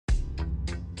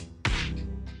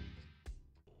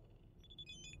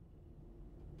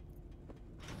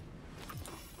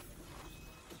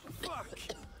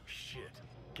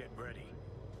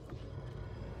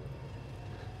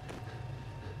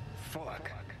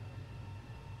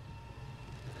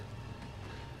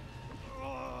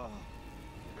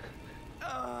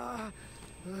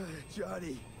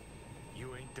Johnny!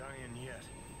 You ain't dying yet.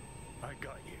 I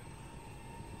got you.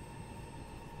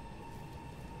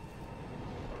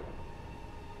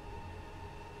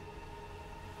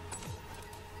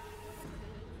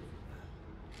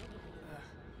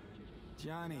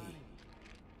 Johnny!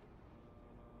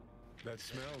 That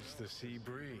smells the sea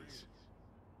breeze.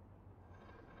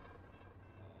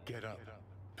 Get up.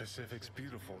 Pacific's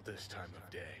beautiful this time of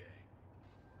day.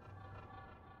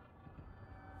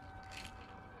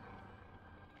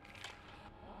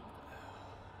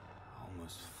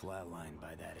 Almost flatlined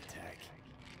by that attack.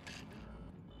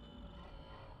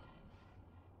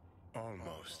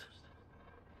 Almost.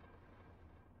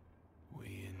 We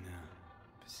in,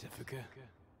 Pacifica?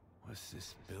 What's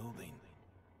this building?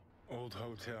 Old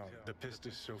hotel, the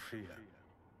Pistis Sophia.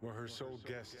 We're her sole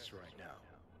guests right now.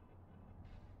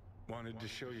 Wanted to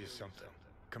show you something.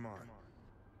 Come on.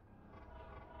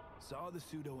 Saw the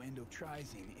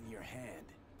pseudo-endotrizine in your hand.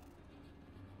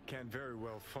 Can't very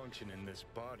well function in this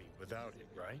body without it,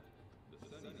 right?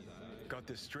 Got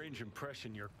this strange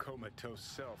impression your comatose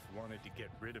self wanted to get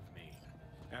rid of me.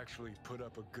 Actually put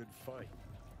up a good fight.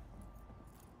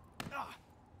 Ah!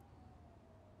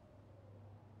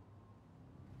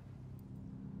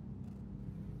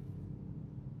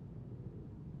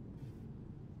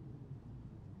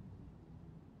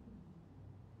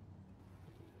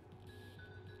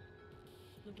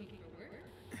 Looking for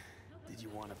work? Did you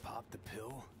want to pop the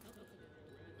pill?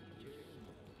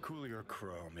 Coolier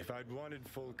Chrome, if I'd wanted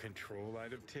full control,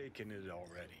 I'd have taken it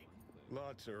already.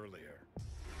 Lots earlier.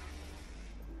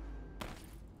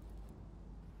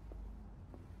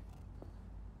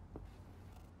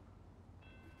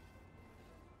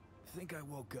 Think I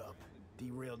woke up,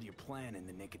 derailed your plan in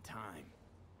the nick of time.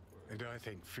 And I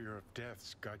think fear of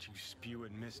death's got you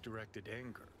spewing misdirected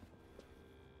anger.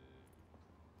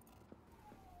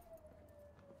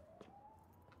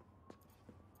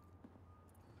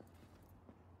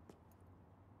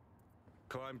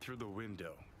 Climb through the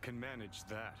window. Can manage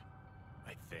that,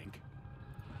 I think.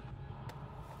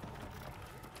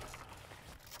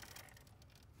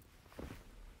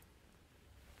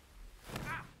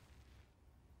 Ah!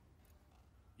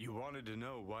 You wanted to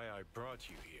know why I brought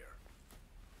you here.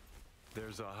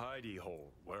 There's a hidey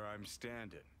hole where I'm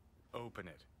standing. Open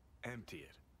it. Empty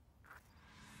it.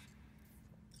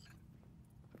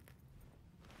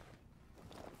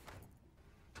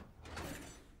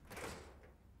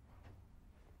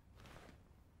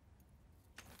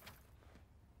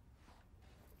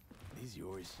 These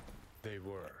yours? They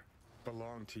were.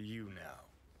 Belong to you now.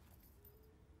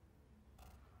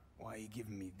 Why are you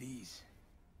giving me these?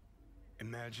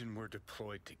 Imagine we're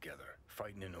deployed together,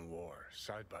 fighting in a war,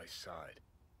 side by side.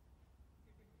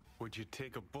 Would you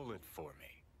take a bullet for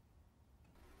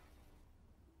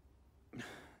me?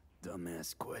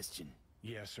 Dumbass question.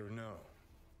 Yes or no?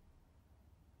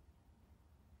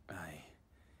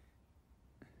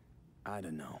 I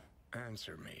don't know.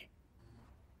 Answer me.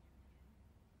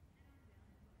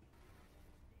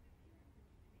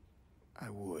 I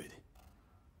would.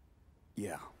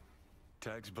 Yeah.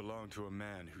 Tags belong to a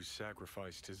man who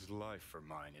sacrificed his life for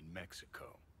mine in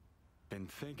Mexico. Been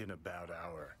thinking about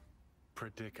our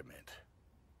predicament.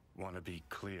 Want to be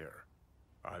clear.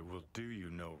 I will do you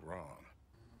no wrong.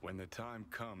 When the time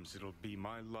comes, it'll be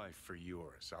my life for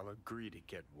yours. I'll agree to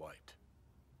get wiped.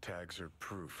 Tags are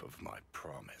proof of my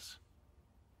promise.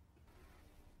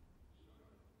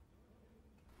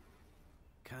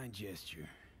 Kind gesture,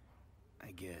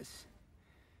 I guess.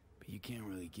 But you can't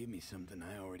really give me something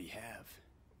I already have.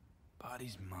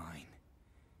 Body's mine.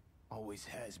 Always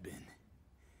has been.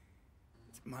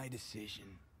 It's my decision,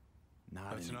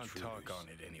 not Let's an not intruder's. talk on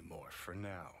it anymore for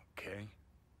now, okay?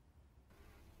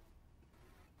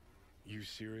 You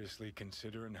seriously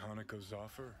considering Hanako's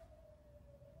offer?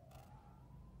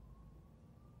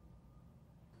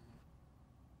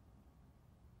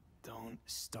 Don't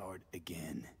start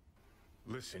again.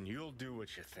 Listen, you'll do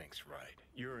what you think's right.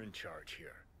 You're in charge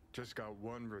here. Just got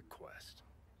one request.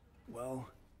 Well,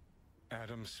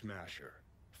 Adam Smasher.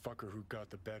 Fucker who got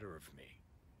the better of me.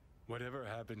 Whatever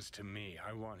happens to me,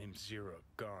 I want him zero,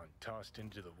 gone, tossed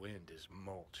into the wind as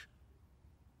mulch.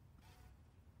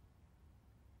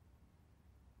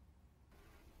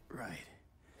 right.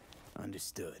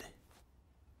 Understood.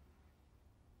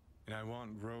 And I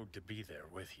want Rogue to be there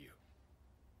with you.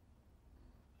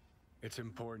 It's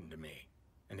important to me,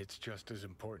 and it's just as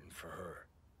important for her.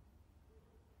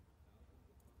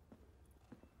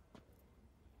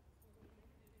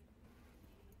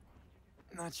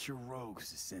 Not sure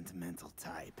Rogue's a sentimental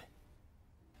type.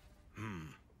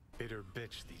 Bitter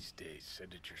bitch these days,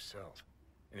 said it yourself.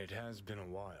 And it has been a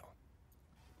while.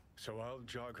 so I'll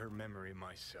jog her memory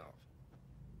myself.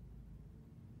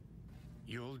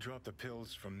 You'll drop the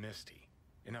pills from Misty,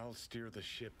 and I'll steer the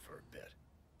ship for a bit.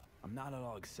 I'm not at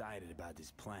all excited about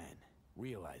this plan.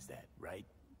 Realize that, right?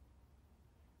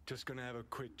 Just gonna have a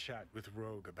quick chat with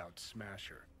Rogue about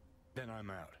Smasher. Then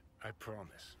I'm out, I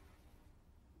promise.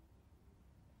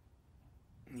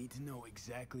 Need to know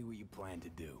exactly what you plan to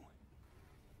do.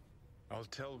 I'll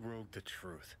tell Rogue the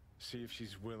truth. See if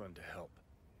she's willing to help.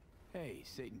 Hey,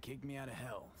 Satan kicked me out of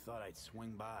hell. Thought I'd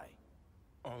swing by.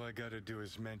 All I gotta do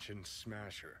is mention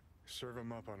Smasher. Serve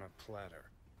him up on a platter.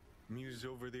 Muse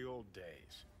over the old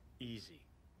days. Easy.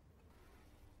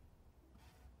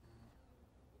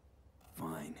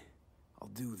 Fine. I'll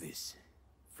do this.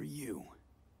 For you.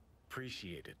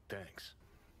 Appreciate it, thanks.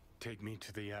 Take me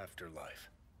to the afterlife.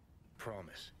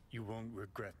 Promise, you won't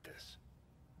regret this.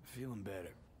 Feeling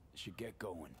better. Should get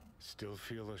going. Still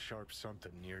feel a sharp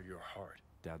something near your heart.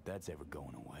 Doubt that's ever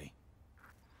going away.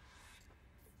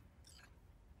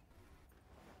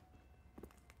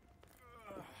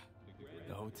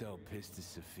 The Hotel Pistis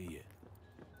Sophia.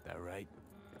 That right?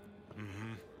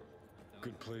 Mm-hmm.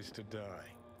 Good place to die.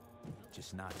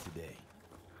 Just not today.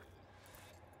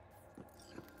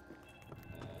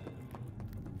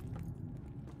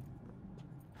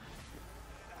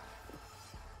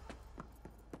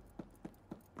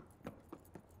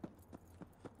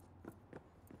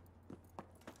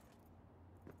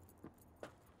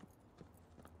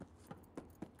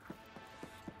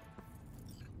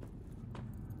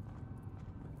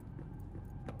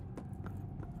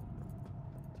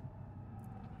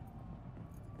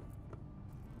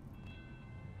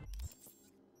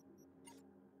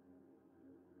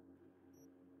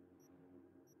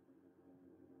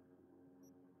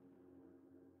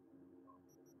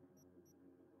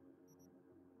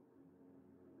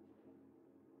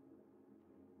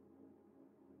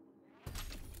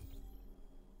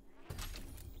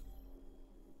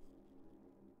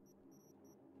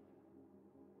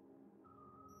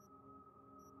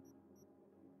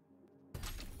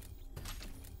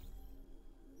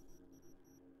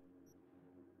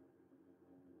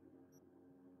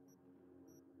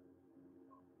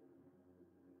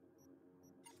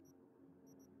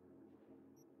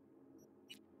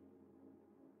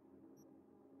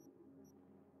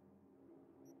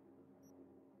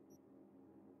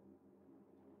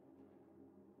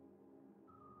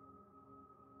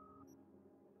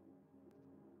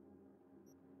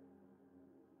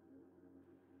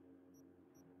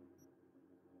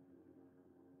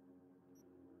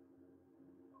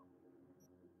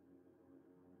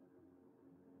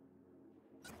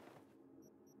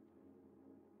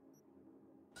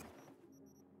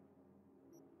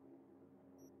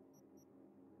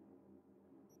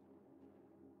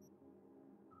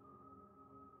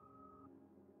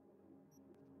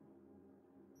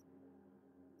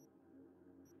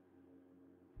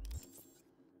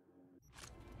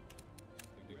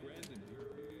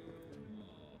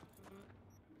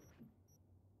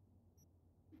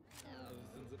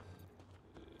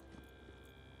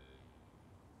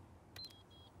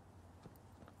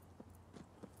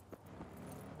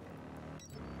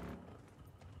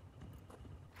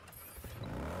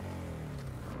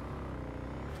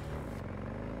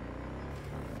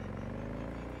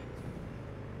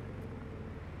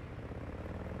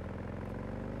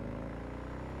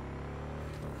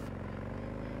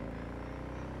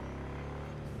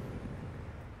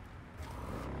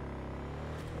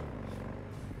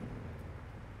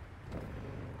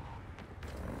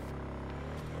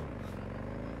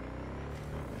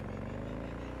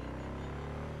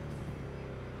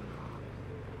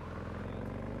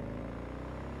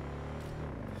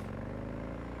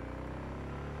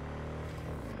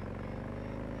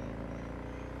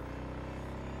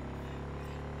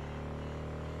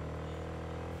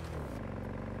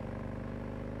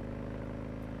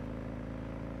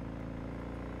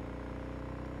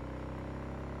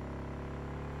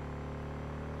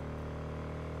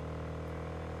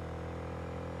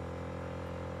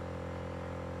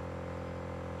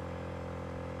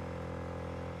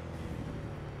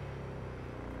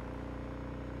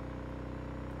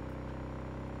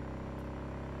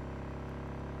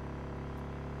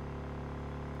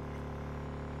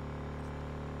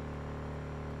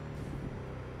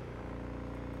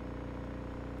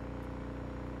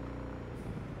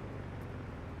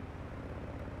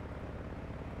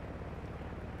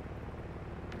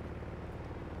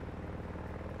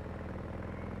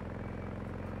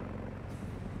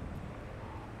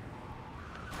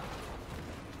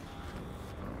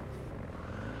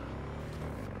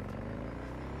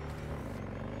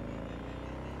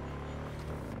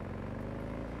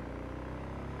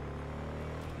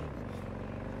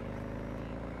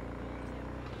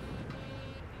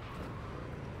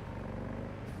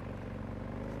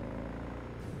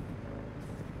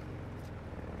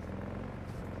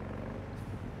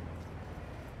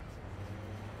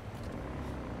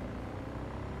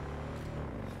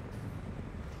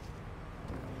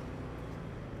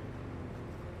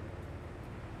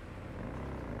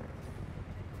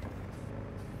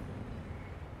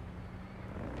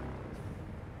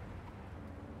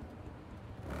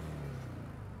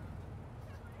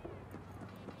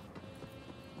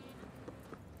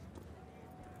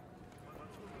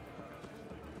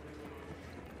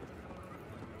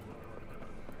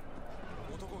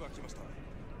 来ました。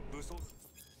武装。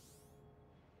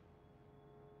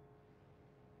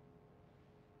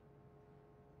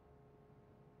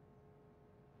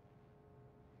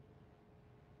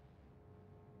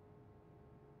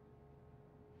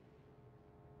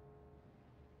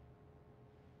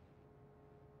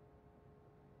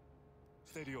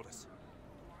しているようです。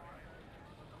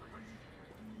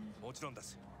もちろんで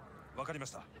す。わかりま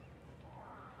した。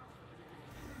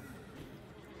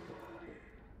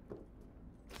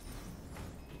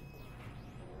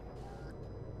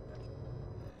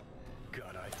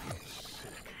God, I feel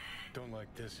sick. Don't like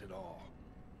this at all.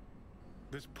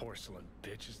 This porcelain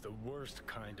bitch is the worst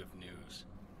kind of news.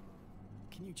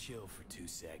 Can you chill for 2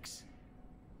 secs?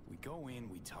 We go in,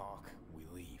 we talk, we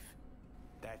leave.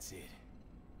 That's it.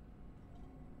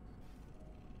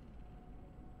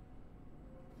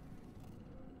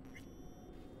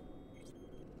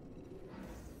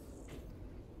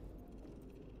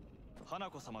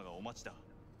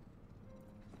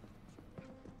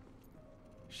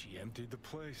 She emptied the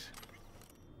place.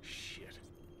 Shit.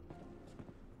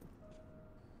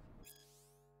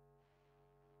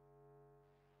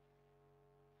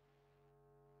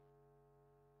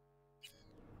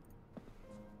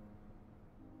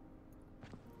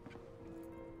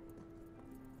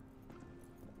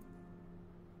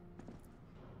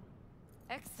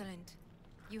 Excellent.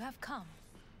 You have come.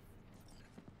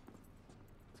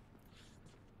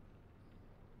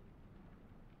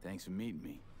 Thanks for meeting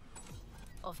me.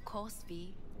 Of course,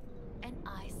 V. And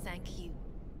I thank you.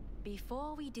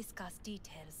 Before we discuss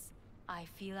details, I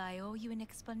feel I owe you an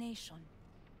explanation.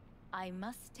 I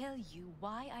must tell you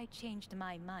why I changed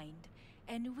my mind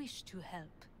and wish to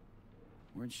help.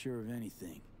 Weren't sure of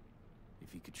anything.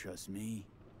 If you could trust me,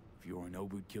 if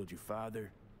Yorinobu killed your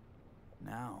father.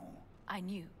 Now... I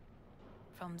knew.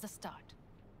 From the start.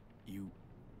 You...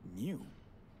 knew?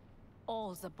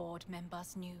 All the board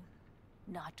members knew.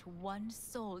 Not one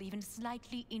soul even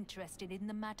slightly interested in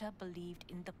the matter believed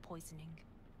in the poisoning.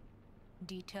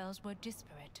 Details were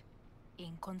disparate,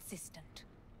 inconsistent.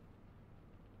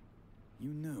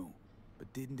 You knew,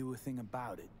 but didn't do a thing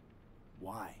about it.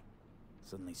 Why?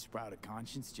 Suddenly sprout a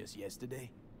conscience just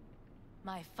yesterday?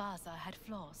 My father had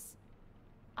flaws.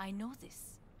 I know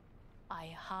this.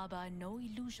 I harbor no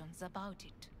illusions about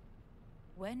it.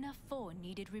 When a foe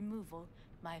needed removal,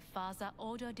 my father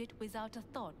ordered it without a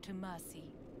thought to mercy.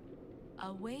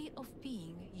 A way of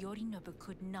being Yorinobu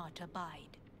could not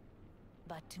abide.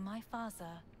 But to my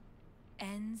father,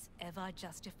 ends ever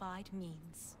justified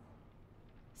means.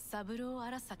 Saburo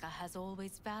Arasaka has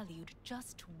always valued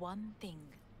just one thing.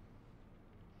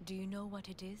 Do you know what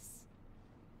it is?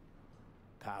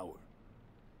 Power.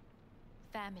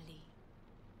 Family.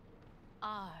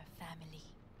 Our family.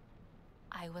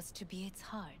 I was to be its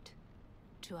heart,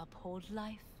 to uphold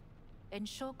life,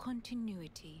 ensure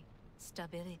continuity,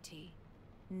 stability,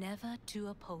 never to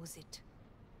oppose it.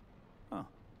 Huh.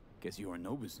 Guess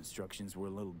Yorinobu's instructions were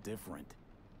a little different.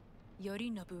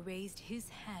 Yorinobu raised his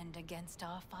hand against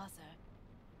our father,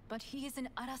 but he is an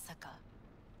Arasaka.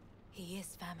 He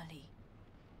is family.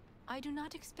 I do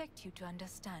not expect you to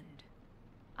understand.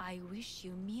 I wish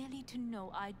you merely to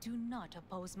know I do not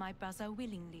oppose my brother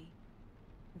willingly.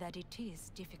 That it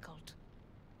is difficult.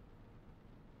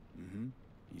 Mm-hmm.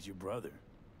 He's your brother.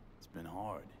 It's been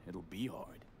hard. It'll be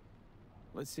hard.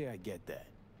 Let's say I get that.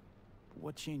 But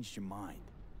what changed your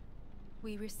mind?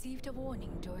 We received a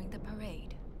warning during the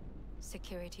parade.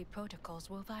 Security protocols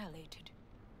were violated.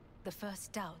 The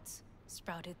first doubts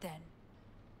sprouted then.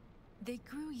 They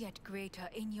grew yet greater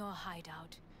in your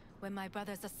hideout, when my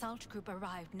brother's assault group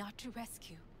arrived not to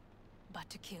rescue, but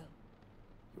to kill.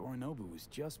 Yorinobu was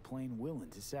just plain willing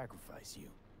to sacrifice you.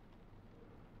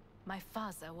 My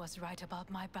father was right about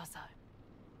my brother.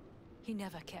 He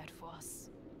never cared for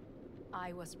us.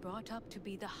 I was brought up to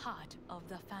be the heart of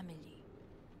the family.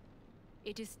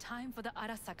 It is time for the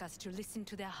Arasakas to listen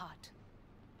to their heart.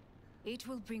 It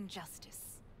will bring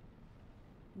justice.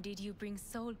 Did you bring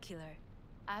Soul Killer,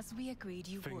 as we agreed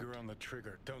you would? Finger on the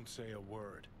trigger, don't say a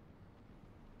word.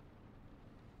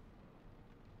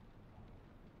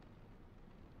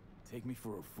 Take me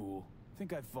for a fool.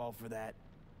 Think I'd fall for that?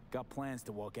 Got plans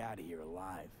to walk out of here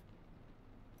alive.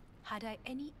 Had I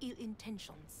any ill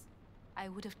intentions, I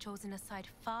would have chosen a side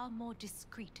far more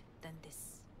discreet than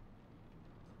this.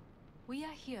 We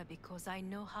are here because I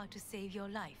know how to save your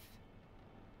life.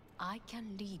 I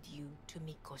can lead you to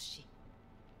Mikoshi.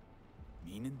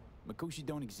 Meaning? Mikoshi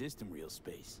don't exist in real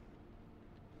space.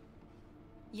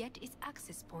 Yet its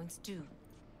access points do,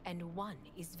 and one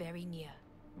is very near.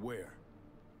 Where?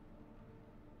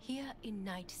 Here in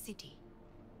Night City,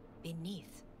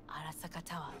 beneath Arasaka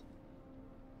Tower.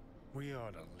 We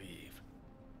ought to leave.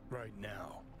 Right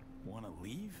now. Wanna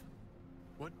leave?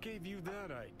 What gave you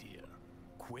that idea?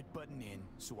 Quit butting in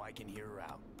so I can hear her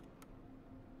out.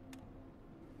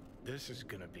 This is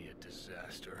gonna be a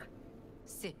disaster.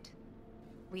 Sit.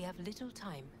 We have little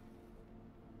time.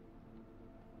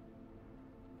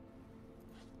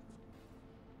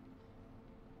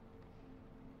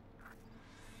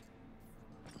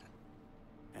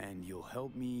 And you'll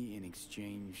help me in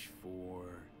exchange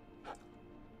for...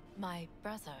 My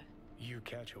brother. You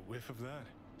catch a whiff of that?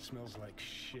 Smells like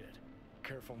shit.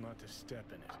 Careful not to step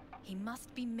in it. He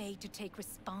must be made to take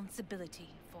responsibility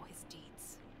for his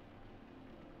deeds.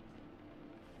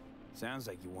 Sounds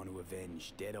like you want to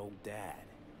avenge dead old dad.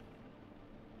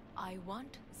 I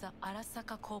want the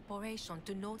Arasaka Corporation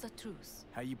to know the truth.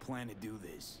 How you plan to do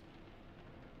this?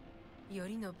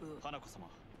 Yorinobu, 花子様、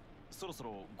そろそ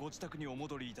ろご自宅にお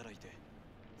戻りいただいて。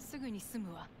すぐに済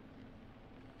むわ。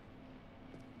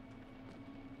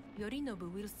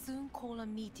Yorinobu will soon call a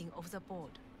meeting of the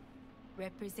board.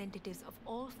 Representatives of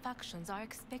all factions are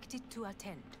expected to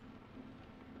attend.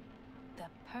 The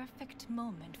perfect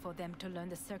moment for them to learn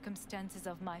the circumstances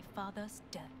of my father's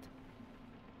death.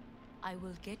 I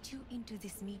will get you into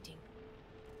this meeting,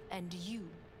 and you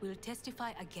will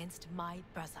testify against my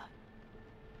brother.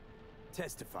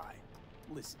 Testify.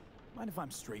 Listen, mind if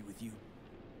I'm straight with you?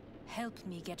 Help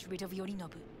me get rid of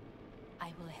Yorinobu.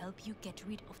 I will help you get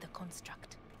rid of the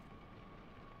construct.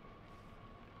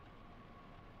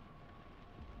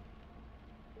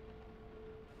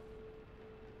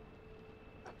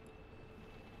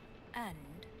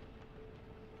 And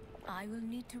I will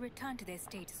need to return to their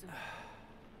state soon,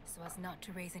 so as not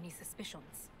to raise any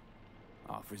suspicions.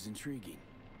 Offer's intriguing.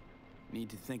 Need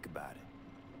to think about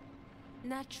it.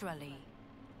 Naturally,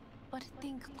 but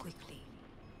think quickly.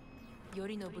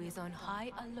 Yorinobu is on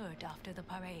high alert after the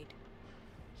parade.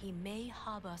 He may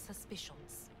harbor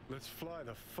suspicions. Let's fly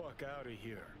the fuck out of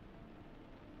here.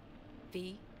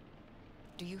 V,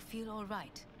 do you feel all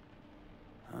right?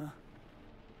 Huh?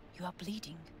 You are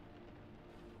bleeding.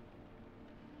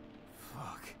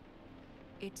 Fuck.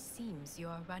 It seems you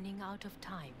are running out of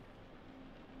time.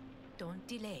 Don't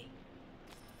delay.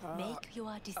 Make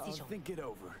your decision. I'll think it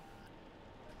over.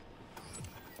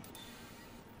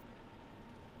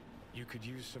 You could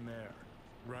use some air.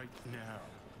 Right now.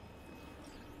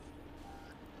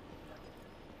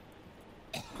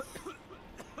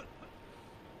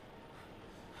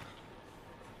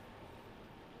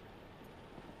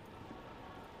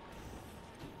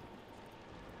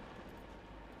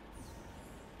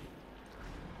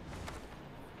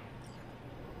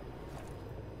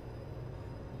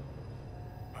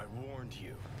 I warned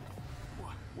you.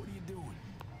 What are you doing?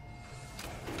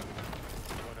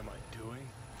 What am I doing?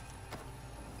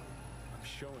 I'm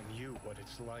showing you what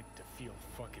it's like to feel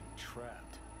fucking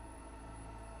trapped.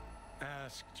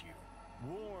 Asked you,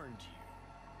 warned you,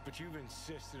 but you've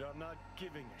insisted on not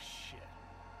giving a shit.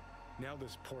 Now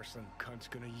this porcelain cunt's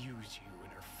gonna use you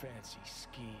in her fancy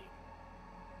scheme.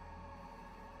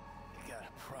 You got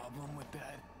a problem with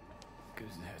that?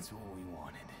 Because that's what we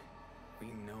wanted.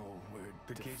 We know we're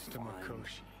The gates to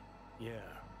Mikoshi. Yeah,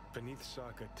 beneath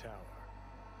Saka Tower.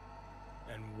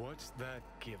 And what's that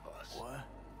give us? What?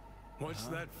 What's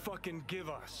that fucking give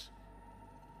us?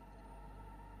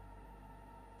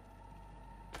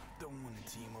 Don't want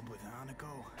to team up with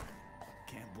Hanako?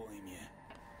 Can't blame you.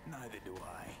 Neither do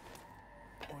I.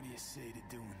 What do you say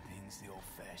to doing things the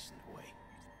old-fashioned way?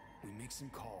 We make some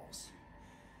calls.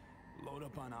 Load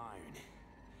up on iron.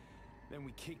 Then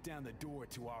we kick down the door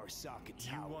to our Saka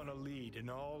Tower. You want to lead an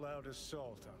all-out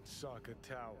assault on Saka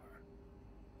Tower?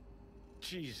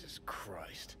 Jesus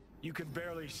Christ. You can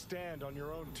barely stand on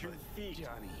your own 2 feet.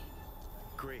 Johnny.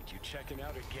 Great, you checking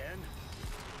out again?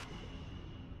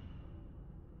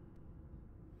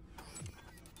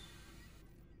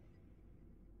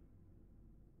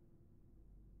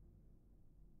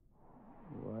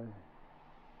 What?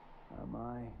 Am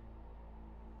I?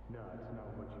 No, it's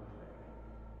not what you think.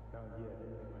 Not yet,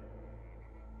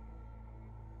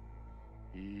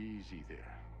 anyway. Easy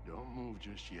there. Don't move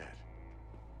just yet.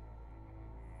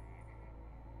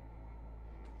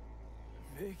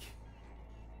 Vic?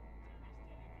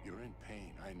 You're in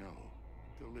pain, I know.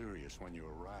 Delirious when you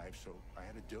arrived, so I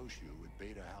had to dose you with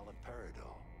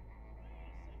beta-haloperidol.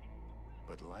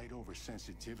 But light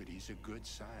oversensitivity's a good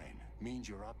sign. Means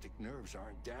your optic nerves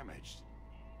aren't damaged.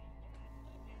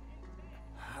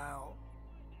 How'd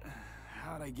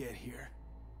I get here?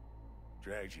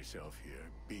 Dragged yourself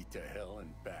here, beat to hell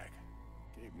and back.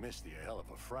 Gave Misty a hell of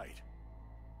a fright.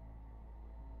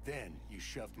 Then you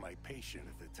shoved my patient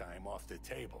at the time off the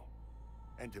table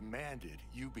and demanded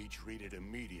you be treated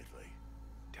immediately.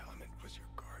 Element was your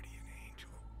guardian angel.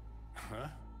 Huh?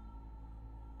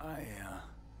 I,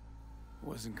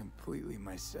 wasn't completely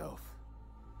myself.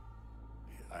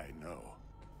 Yeah, I know.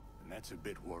 And that's a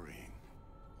bit worrying.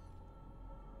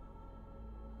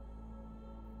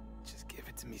 Just give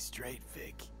it to me straight,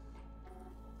 Vic.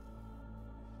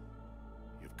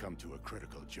 You've come to a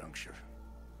critical juncture.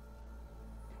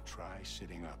 Try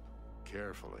sitting up,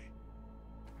 carefully.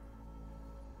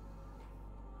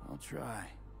 I'll try.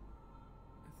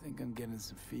 I think I'm getting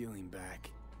some feeling back.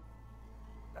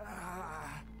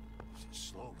 Ah!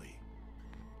 Slowly.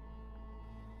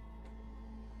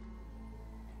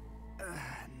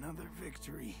 Another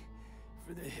victory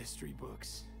for the history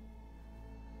books.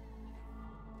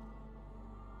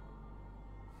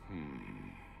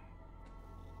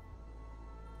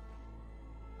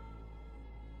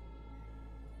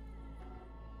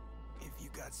 If you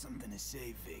got something to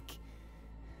say, Vic,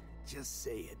 just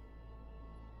say it.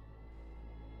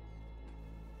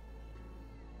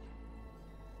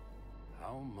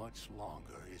 How much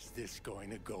longer is this going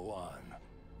to go on?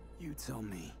 You tell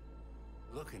me.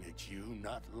 Looking at you,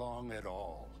 not long at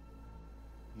all.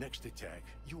 Next attack,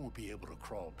 you won't be able to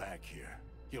crawl back here.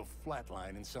 You'll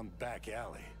flatline in some back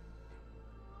alley.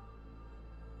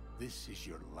 This is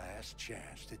your last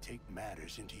chance to take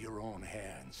matters into your own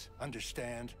hands.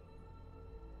 Understand?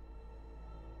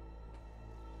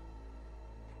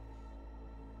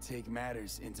 Take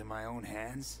matters into my own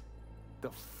hands?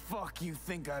 The fuck you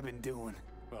think I've been doing?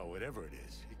 Well, whatever it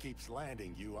is, it keeps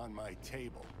landing you on my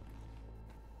table.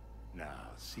 Now,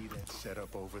 see that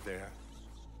setup over there?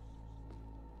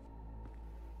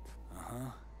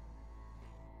 Uh-huh.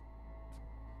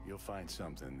 You'll find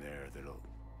something there that'll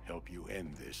help you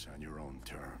end this on your own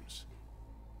terms.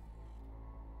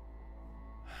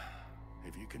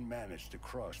 If you can manage to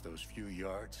cross those few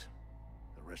yards,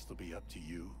 the rest will be up to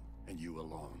you and you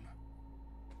alone.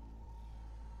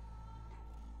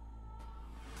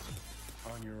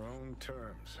 On your own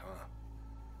terms, huh?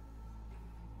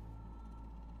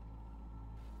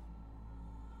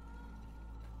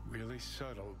 Really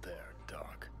subtle there,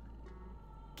 Doc.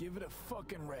 Give it a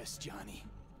fucking rest, Johnny.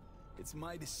 It's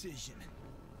my decision,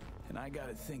 and I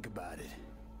gotta think about it.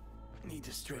 Need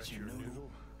to stretch your noodle?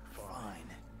 Fine.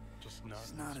 Just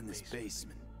not in this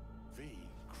basement. V,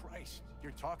 Christ,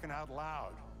 you're talking out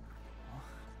loud.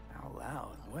 Out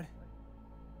loud? What?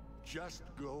 Just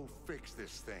go fix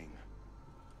this thing.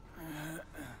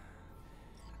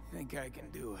 Think I can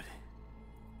do it.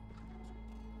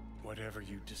 Whatever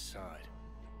you decide.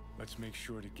 Let's make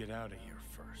sure to get out of here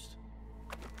first.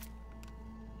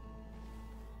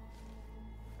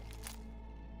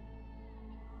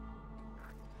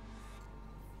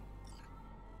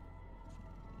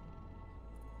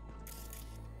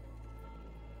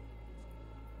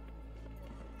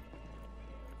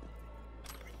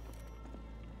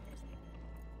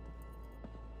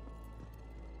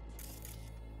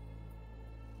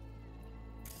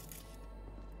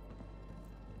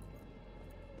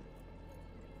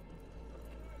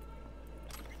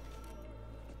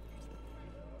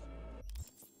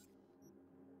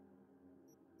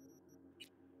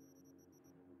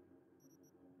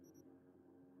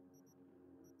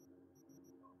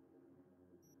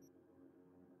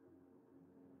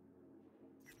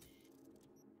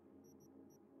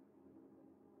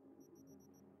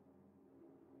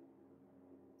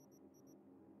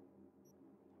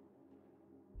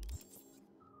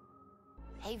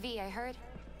 Hey V, I heard...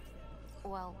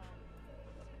 Well,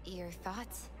 your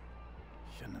thoughts?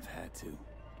 Shouldn't have had to.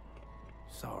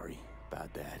 Sorry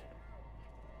about that.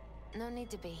 No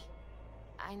need to be.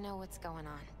 I know what's going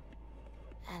on.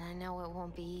 And I know it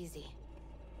won't be easy.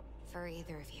 For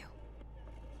either of you.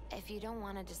 If you don't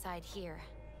want to decide here,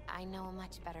 I know a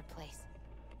much better place.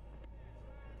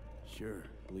 Sure,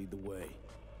 lead the way.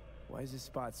 Why is this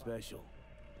spot special?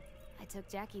 I took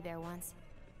Jackie there once.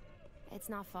 It's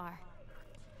not far.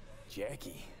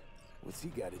 Jackie? What's he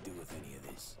got to do with any of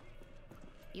this?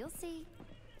 You'll see.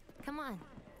 Come on.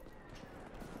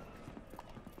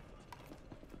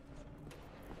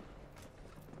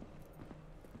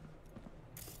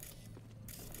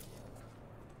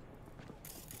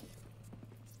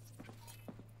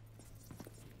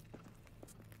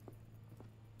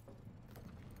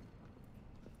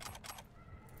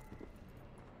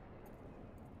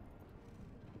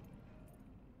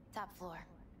 Top floor.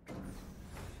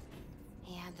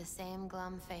 He had the same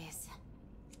glum face.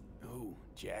 Who,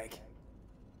 Jack?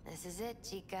 This is it,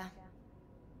 Chica.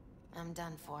 I'm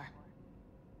done for.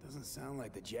 Doesn't sound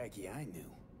like the Jackie I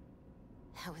knew.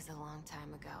 That was a long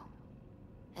time ago.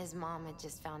 His mom had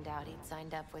just found out he'd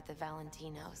signed up with the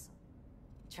Valentinos.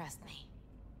 Trust me.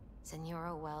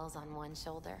 Senora Wells on one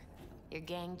shoulder, your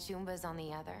gang Chumbas on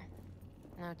the other.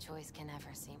 No choice can ever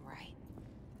seem right.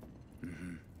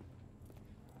 Mm-hmm.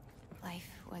 Life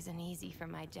wasn't easy for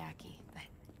my Jackie, but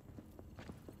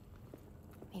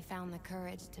he found the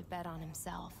courage to bet on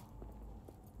himself.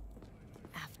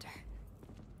 After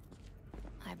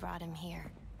I brought him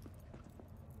here.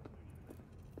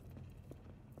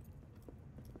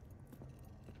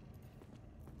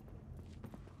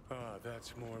 Ah,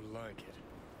 that's more like it.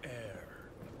 Air.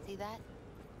 See that?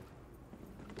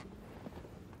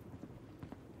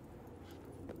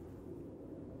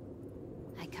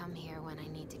 I come here when I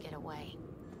need to get away.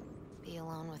 Be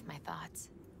alone with my thoughts.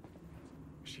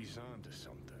 She's on to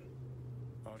something.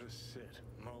 Ought to sit,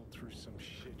 mull through some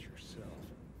shit yourself.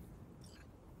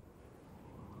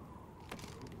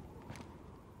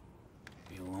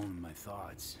 Be alone with my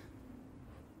thoughts.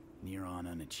 Near on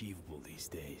unachievable these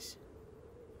days.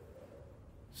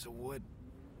 So what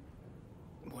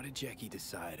did Jackie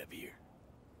decide up here?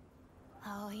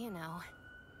 Oh, you know.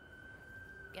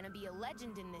 Gonna be a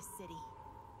legend in this city.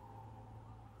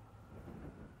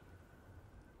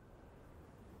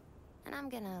 And I'm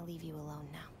gonna leave you alone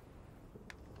now.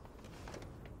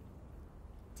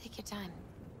 Take your time.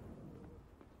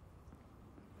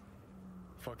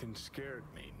 Fucking scared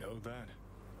me, know that?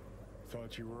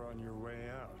 Thought you were on your way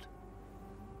out.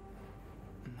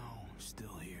 No,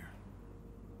 still here.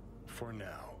 For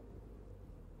now.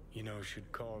 You know, should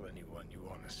call anyone you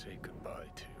want to say goodbye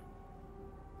to.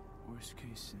 Worst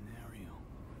case scenario.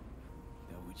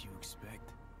 That what you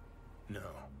expect? No.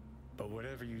 But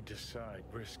whatever you decide,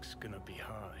 risk's gonna be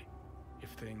high. If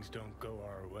things don't go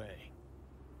our way.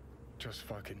 Just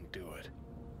fucking do it.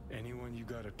 Anyone you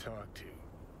gotta talk to,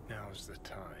 now's the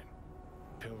time.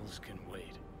 Pills can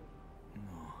wait.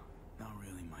 No, not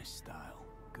really my style.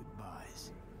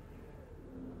 Goodbyes.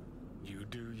 You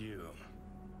do you.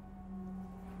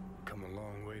 Come a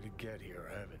long way to get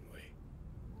here, haven't we?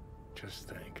 Just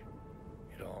think.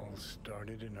 It all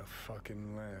started in a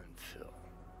fucking landfill.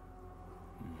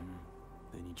 Mm-hmm.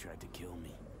 Then you tried to kill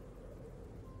me.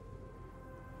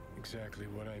 Exactly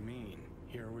what I mean.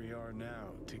 Here we are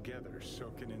now, together,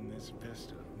 soaking in this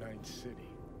vista of Night City.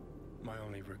 My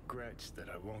only regret's that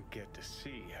I won't get to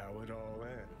see how it all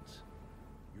ends.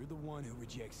 You're the one who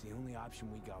rejects the only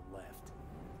option we got left.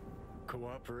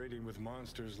 Cooperating with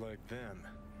monsters like them,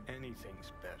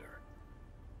 anything's better.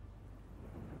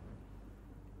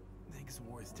 I think it's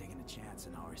worth taking a chance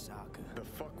in Arasaka. The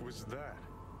fuck was that?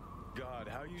 God,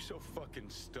 how you so fucking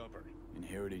stubborn?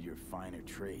 Inherited your finer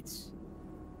traits.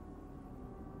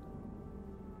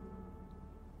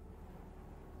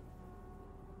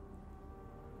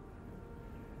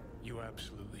 You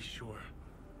absolutely sure?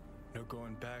 No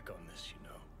going back on this, you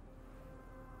know.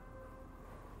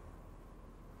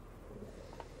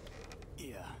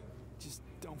 Yeah, just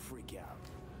don't freak out.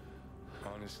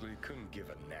 Honestly, couldn't give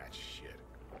a gnat's shit.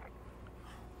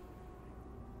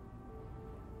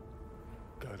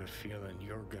 Got a feeling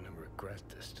you're gonna regret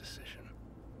this decision.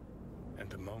 And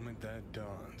the moment that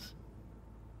dawns,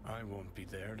 I won't be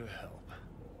there to help.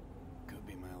 Could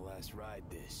be my last ride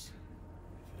this.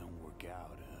 If it don't work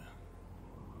out,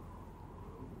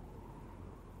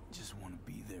 just want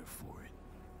to be there for it.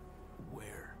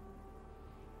 Where?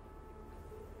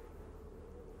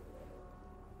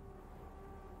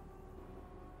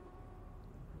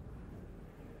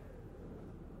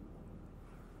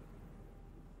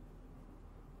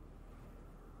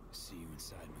 See you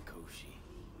inside Mikoshi.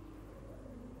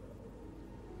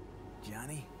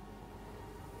 Johnny?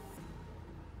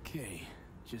 Okay,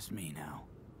 just me now.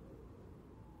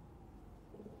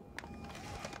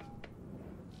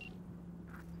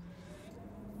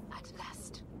 At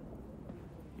last.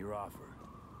 Your offer,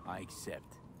 I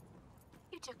accept.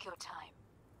 You took your time.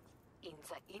 In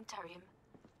the interim,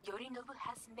 Yorinobu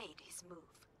has made his move.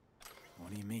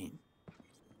 What do you mean?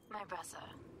 My brother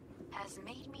has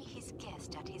made me his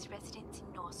guest at his residence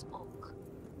in North Oak.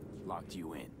 Locked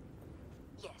you in.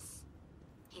 Yes.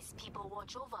 His people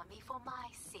watch over me for my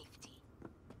safety.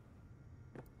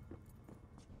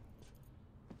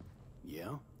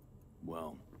 Yeah?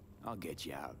 Well, I'll get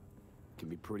you out. Can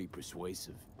be pretty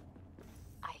persuasive.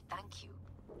 I thank you.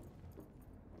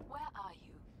 Where are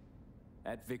you?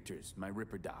 At Victor's, my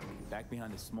Ripper dock, back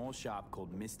behind a small shop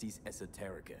called Misty's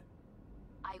Esoterica.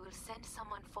 I will send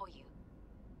someone for you.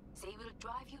 They will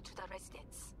drive you to the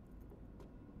residence.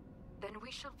 Then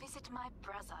we shall visit my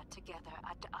brother together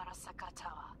at the Arasaka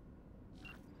Tower.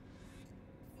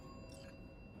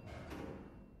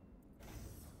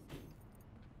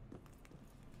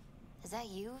 Is that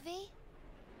you, V?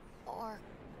 Or...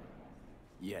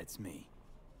 Yeah, it's me.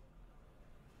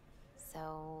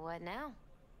 So, what now?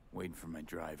 Waiting for my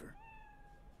driver.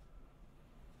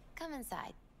 Come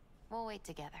inside. We'll wait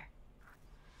together.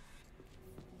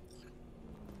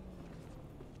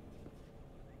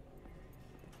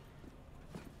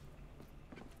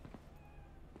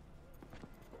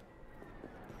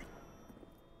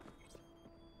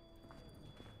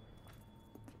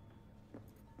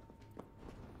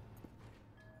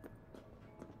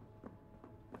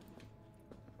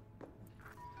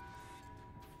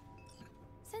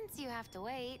 Since you have to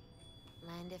wait,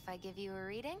 mind if I give you a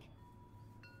reading?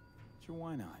 Sure,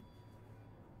 why not?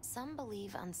 Some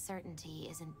believe uncertainty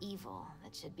is an evil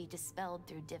that should be dispelled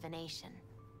through divination.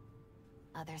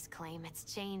 Others claim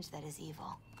it's change that is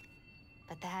evil.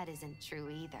 But that isn't true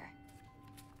either.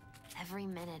 Every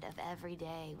minute of every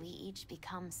day, we each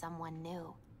become someone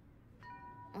new.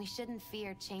 We shouldn't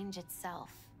fear change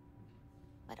itself,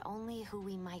 but only who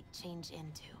we might change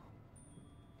into.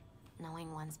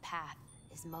 Knowing one's path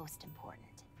is most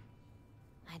important.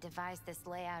 I devised this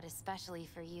layout especially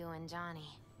for you and Johnny.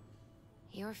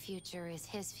 Your future is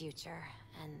his future,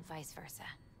 and vice versa.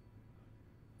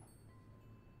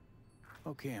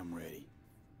 Okay, I'm ready.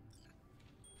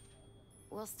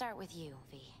 We'll start with you,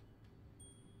 V.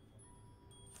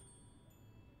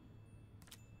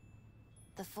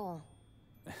 The Fool.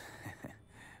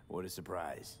 What a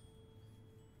surprise.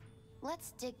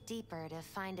 Let's dig deeper to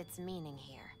find its meaning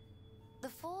here. The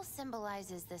Fool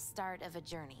symbolizes the start of a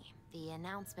journey, the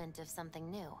announcement of something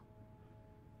new.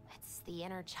 It's the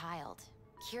inner child,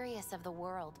 curious of the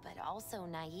world, but also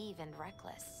naive and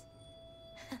reckless.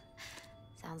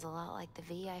 Sounds a lot like the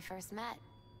V I first met.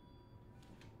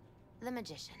 The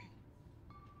Magician.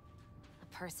 A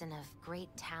person of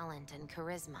great talent and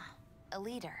charisma. A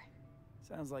leader.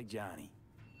 Sounds like Johnny.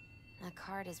 The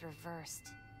card is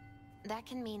reversed. That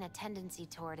can mean a tendency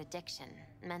toward addiction,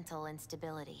 mental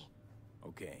instability.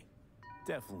 Okay,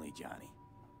 definitely Johnny.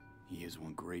 He is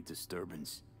one great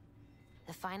disturbance.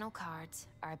 The final cards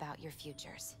are about your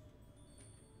futures.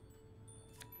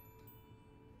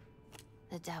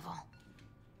 The Devil.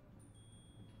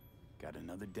 Got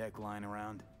another deck lying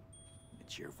around? A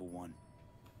cheerful one?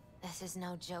 This is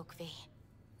no joke, V.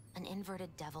 An inverted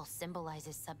devil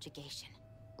symbolizes subjugation,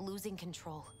 losing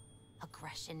control,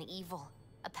 aggression, evil,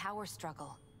 a power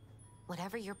struggle.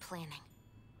 Whatever you're planning,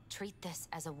 treat this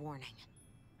as a warning.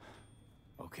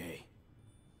 Okay.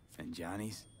 And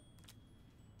Johnny's?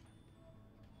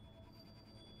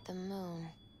 The Moon.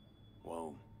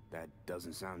 Whoa, that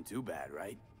doesn't sound too bad,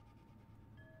 right?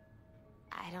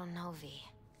 I don't know, V.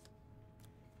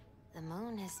 The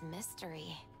Moon is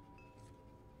mystery.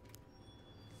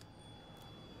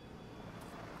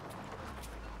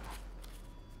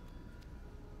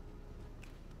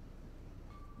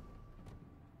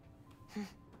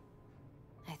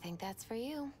 I think that's for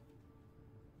you.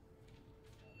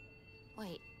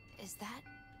 Wait, is that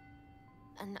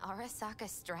an Arasaka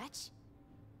stretch?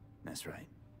 That's right.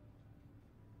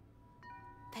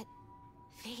 But,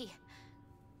 V,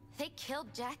 they killed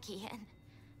Jackie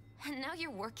and now you're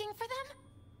working for them?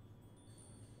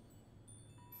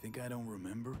 Think I don't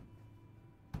remember?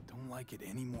 Don't like it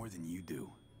any more than you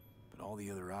do. But all the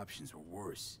other options were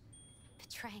worse.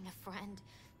 Betraying a friend.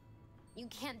 You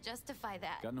can't justify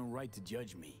that. Got no right to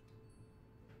judge me.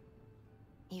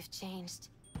 You've changed.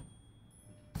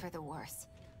 For the worse.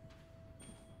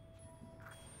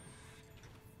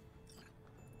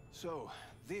 So,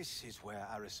 this is where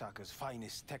Arasaka's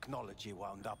finest technology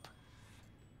wound up.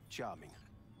 Charming.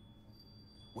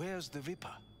 Where's the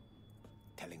Ripper?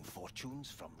 Telling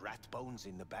fortunes from rat bones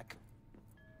in the back?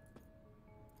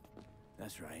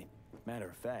 That's right. Matter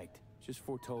of fact, just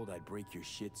foretold I'd break your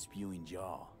shit-spewing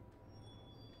jaw.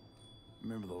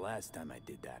 Remember the last time I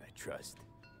did that, I trust.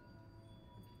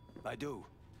 I do.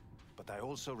 But I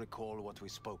also recall what we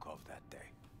spoke of that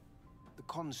day. The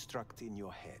construct in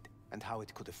your head, and how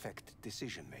it could affect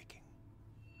decision-making.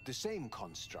 The same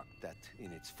construct that,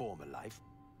 in its former life,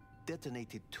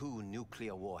 detonated 2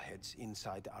 nuclear warheads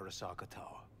inside Arasaka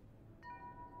Tower.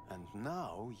 And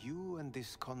now, you and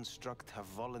this construct have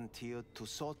volunteered to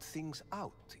sort things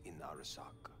out in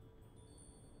Arasaka.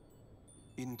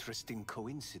 Interesting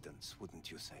coincidence, wouldn't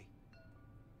you say?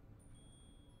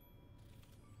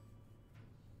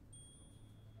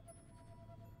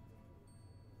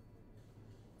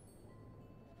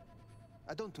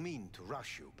 I don't mean to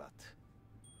rush you, but...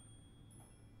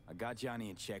 I got Johnny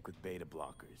in check with beta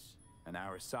blockers, and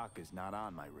Arasaka's not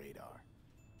on my radar.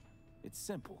 It's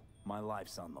simple. My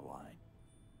life's on the line.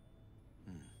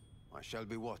 I shall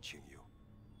be watching you.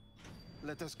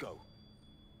 Let us go.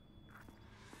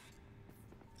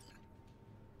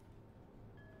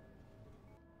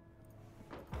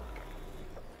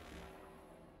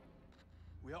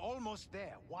 We are almost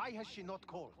there. Why has she not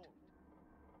called?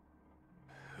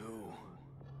 Who?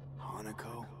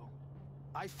 Hanako?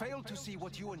 I fail to see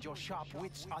what you and your sharp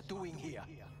wits are doing here.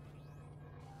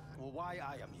 Or why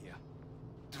I am here.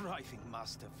 Driving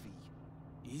Master V.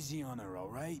 Easy on her,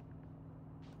 alright?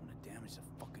 Don't want to damage the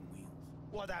fucking wheels.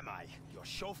 What am I? Your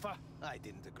chauffeur? I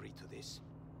didn't agree to this.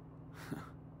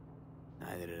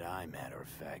 Neither did I, matter of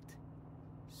fact.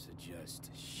 So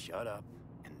just shut up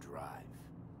and drive.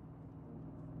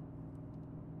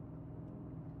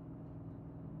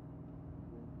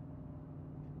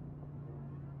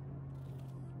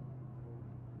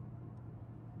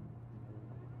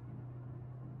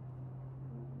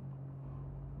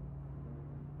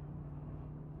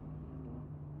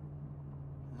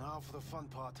 Now for the fun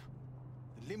part.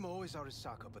 The limo is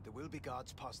Arisaka, but there will be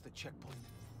guards past the checkpoint.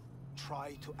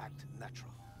 Try to act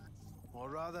natural. Or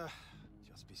rather,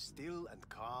 just be still and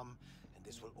calm, and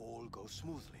this will all go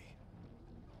smoothly.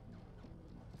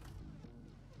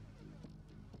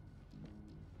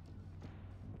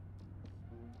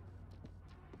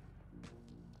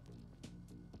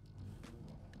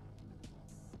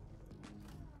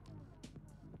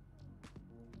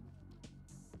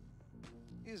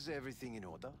 Is everything in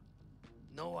order?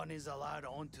 No one is allowed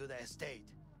onto the estate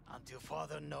until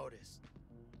further notice.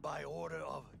 By order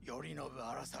of Yorinobu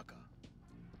Arasaka.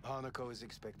 Hanako is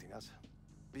expecting us.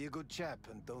 Be a good chap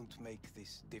and don't make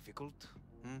this difficult,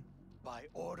 hmm? By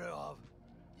order of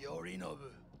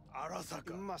Yorinobu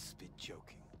Arasaka. You must be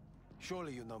joking.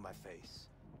 Surely you know my face.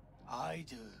 I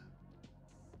do.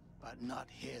 But not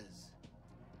his.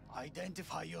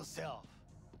 Identify yourself.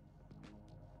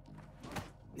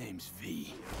 Name's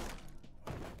V.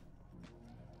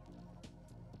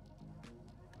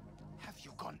 Have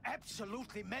you gone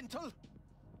absolutely mental?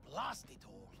 Blast it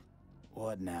all.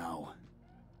 What now?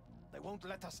 They won't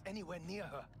let us anywhere near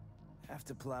her. Have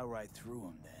to plow right through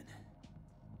them then.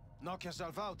 Knock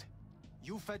yourself out.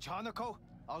 You fetch Hanako,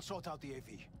 I'll sort out the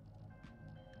AV.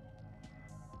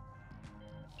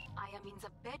 I am in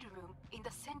the bedroom in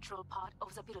the central part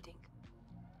of the building.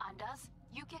 Anders,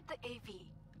 you get the AV.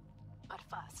 But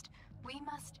first, we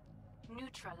must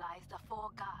neutralize the 4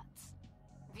 guards.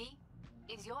 V,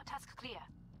 is your task clear?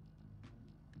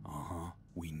 Uh-huh.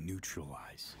 We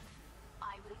neutralize.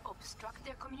 I will obstruct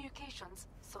their communications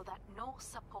so that no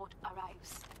support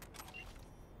arrives.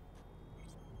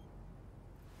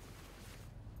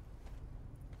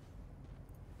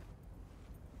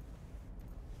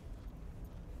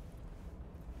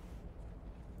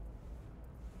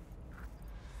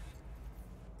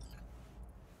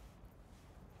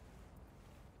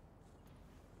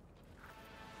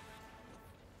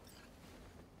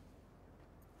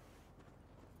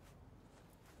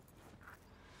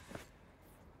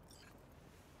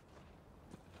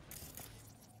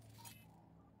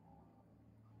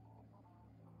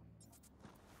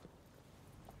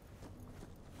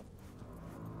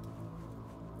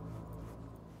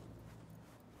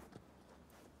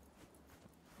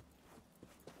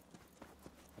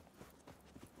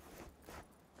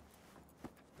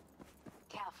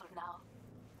 Careful now.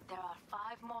 There are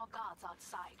 5 more guards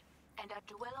outside, and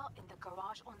a dweller in the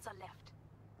garage on the left.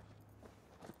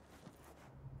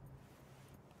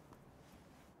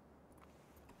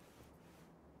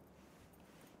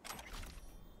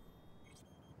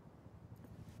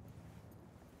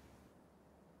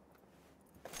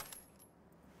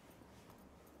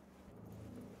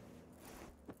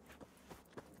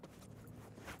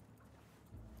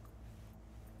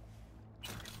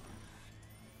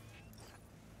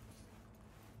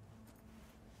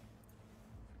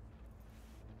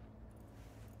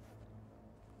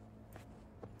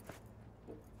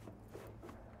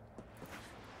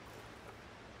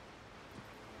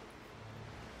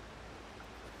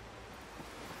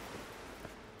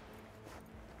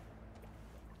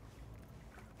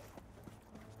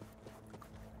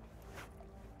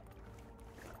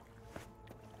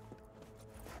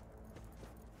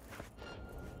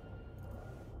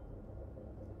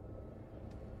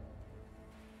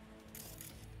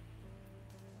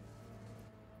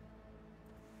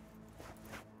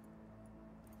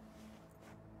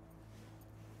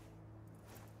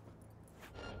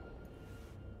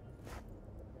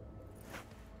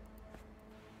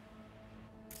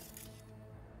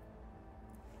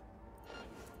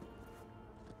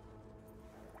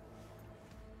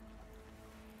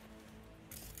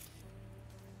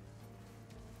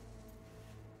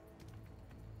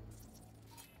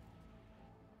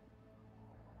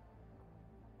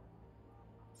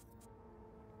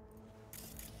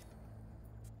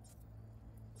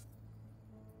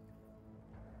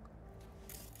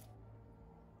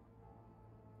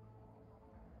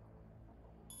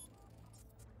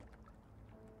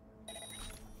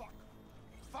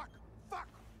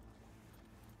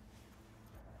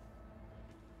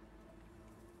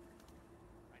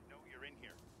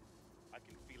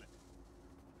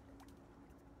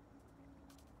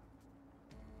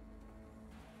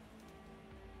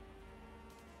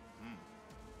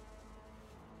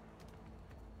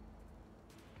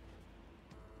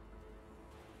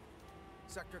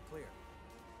 Sector clear.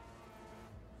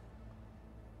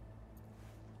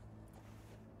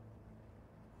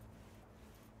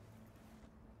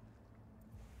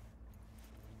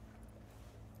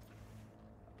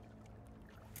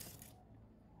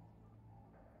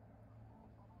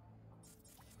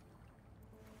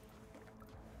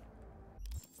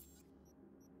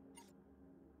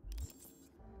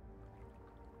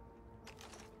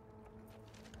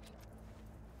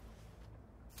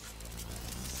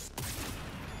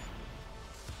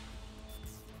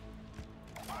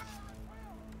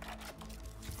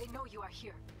 They know you are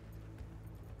here.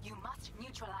 You must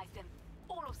neutralize them.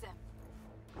 All of them.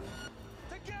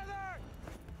 Together!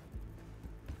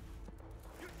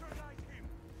 Neutralize him!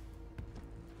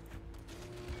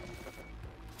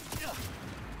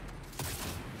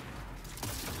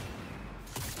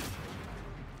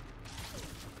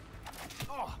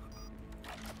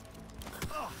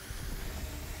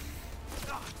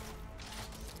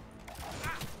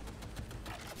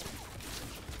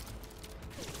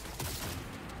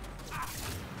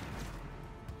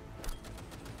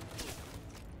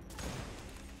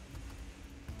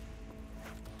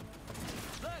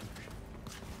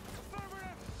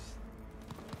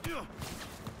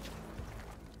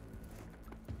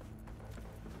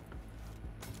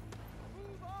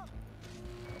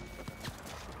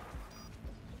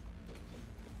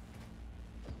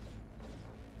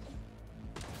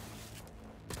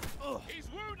 He's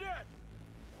wounded!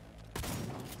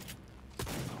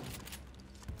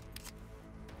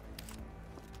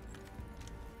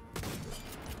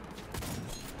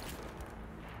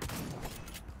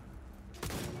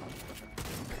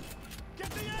 Get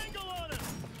the angle on him!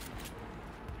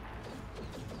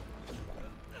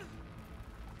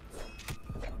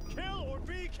 Kill or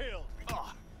be killed!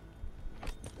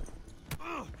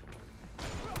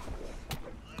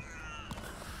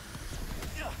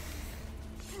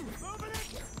 Moving it!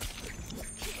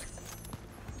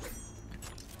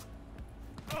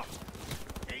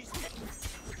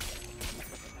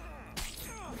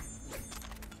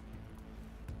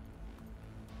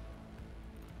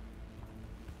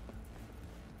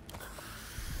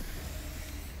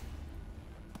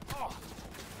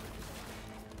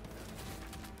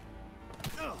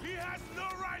 He has no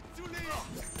right to leave!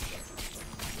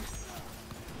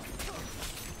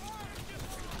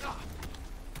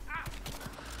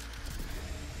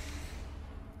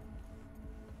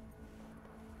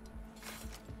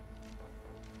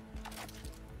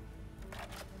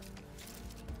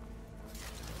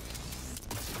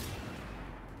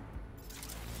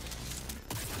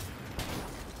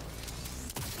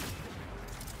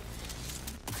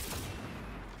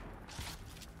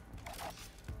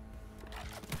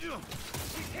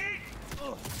 He's hit!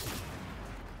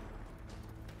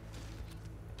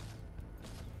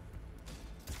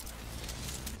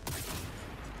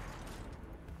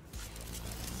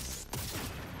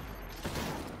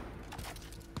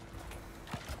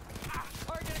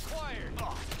 Target acquired!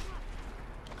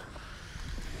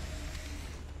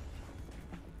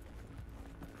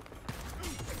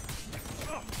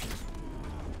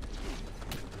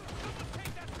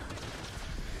 Take that position!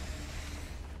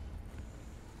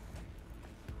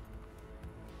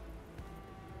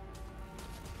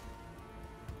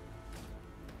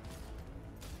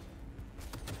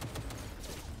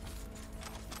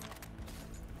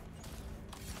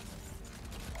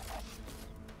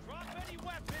 Drop any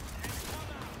weapons and come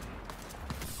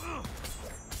out!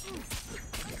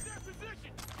 Take their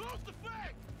position! Close the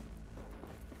flank!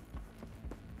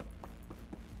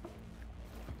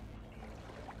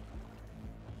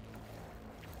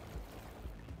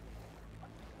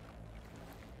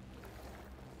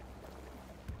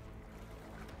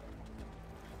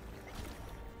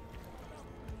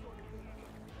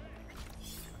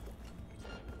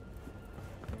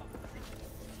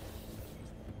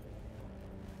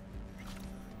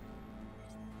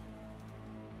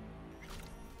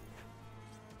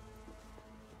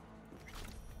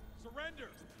 Surrender!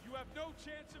 You have no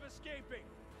chance of escaping!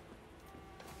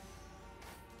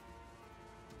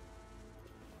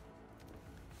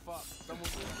 Fuck, someone...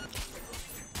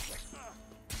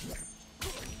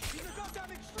 These are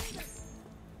goddamn extremists!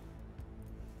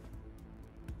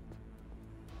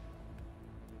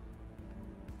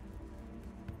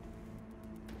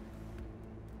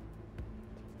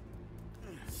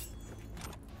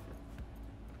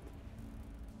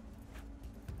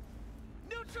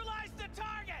 Neutralize the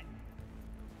target!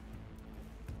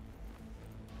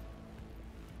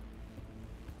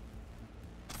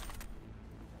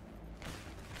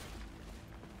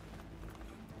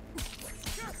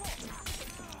 Careful!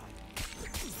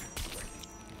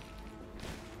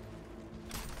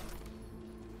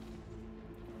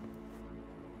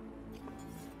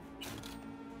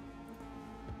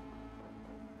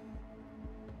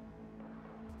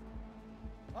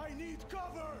 I need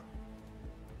cover!